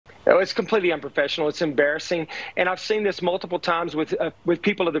Oh, it's completely unprofessional. It's embarrassing, and I've seen this multiple times with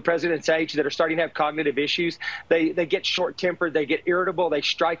people of the president's age that are starting to have cognitive issues. They get short-tempered, they get irritable, they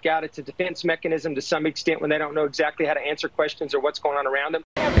strike out. It's a defense mechanism to some extent when they don't know exactly how to answer questions or what's going on around them.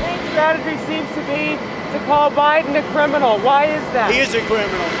 Campaign strategy seems to be to call Biden a criminal. Why is that? He is a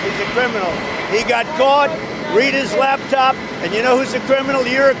criminal. He's a criminal. He got caught. Read his laptop, and you know who's a criminal?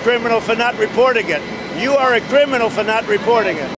 You're a criminal for not reporting it. You are a criminal for not reporting it.